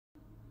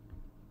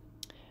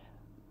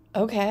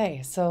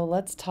Okay, so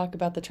let's talk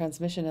about the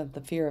transmission of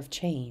the fear of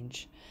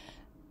change.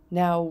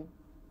 Now,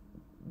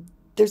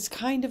 there's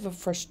kind of a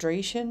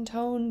frustration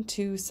tone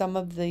to some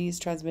of these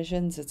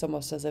transmissions. It's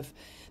almost as if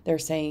they're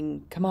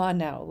saying, "Come on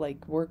now,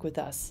 like work with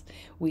us.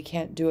 We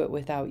can't do it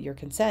without your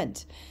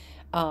consent."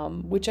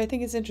 Which I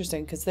think is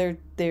interesting because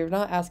they're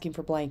not asking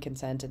for blind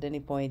consent at any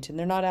point, and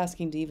they're not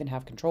asking to even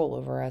have control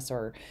over us,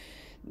 or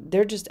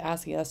they're just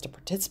asking us to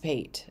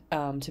participate,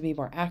 to be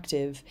more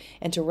active,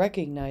 and to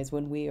recognize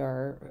when we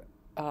are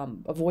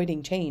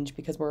avoiding change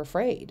because we're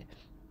afraid.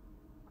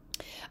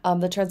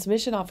 The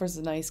transmission offers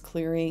a nice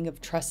clearing of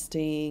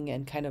trusting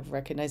and kind of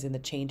recognizing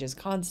that change is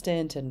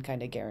constant and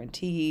kind of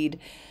guaranteed.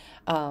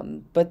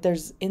 But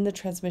there's in the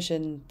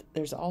transmission,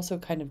 there's also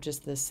kind of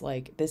just this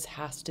like, this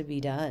has to be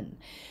done.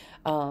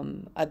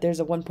 There's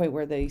a one point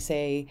where they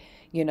say,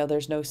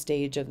 there's no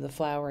stage of the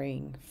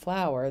flowering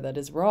flower that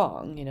is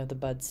wrong, the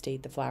bud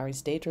state, the flowering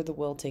state, or the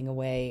wilting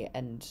away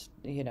and,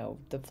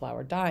 the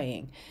flower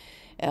dying.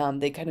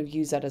 They kind of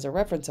use that as a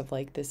reference of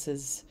like, this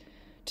is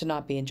to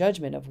not be in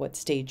judgment of what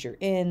stage you're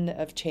in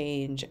of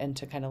change and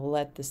to kind of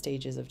let the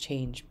stages of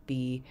change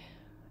be,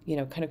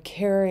 kind of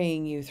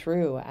carrying you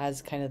through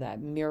as kind of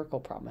that miracle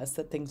promise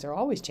that things are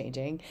always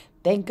changing.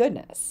 Thank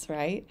goodness,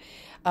 right?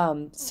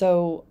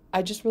 So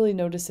I just really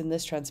noticed in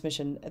this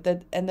transmission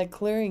that, and the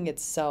clearing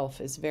itself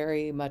is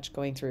very much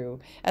going through,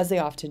 as they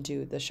often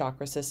do, the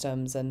chakra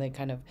systems and the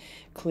kind of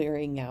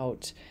clearing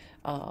out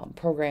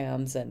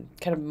programs and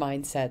kind of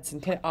mindsets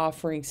and kind of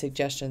offering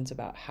suggestions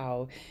about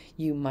how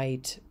you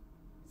might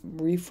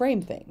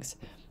reframe things.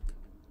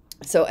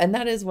 So, and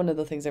that is one of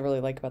the things I really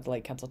like about the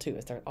Light Council too,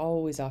 is they're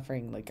always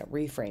offering like a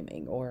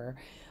reframing or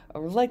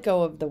let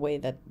go of the way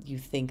that you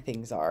think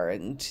things are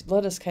and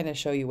let us kind of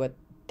show you what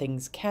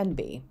things can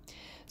be.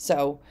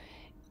 So,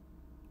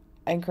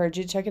 I encourage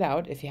you to check it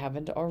out if you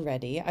haven't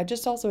already. I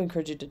just also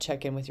encourage you to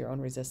check in with your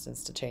own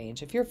resistance to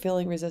change. If you're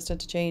feeling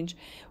resistant to change,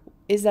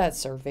 is that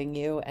serving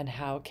you and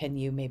how can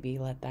you maybe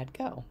let that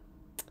go?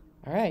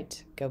 All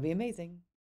right, go be amazing.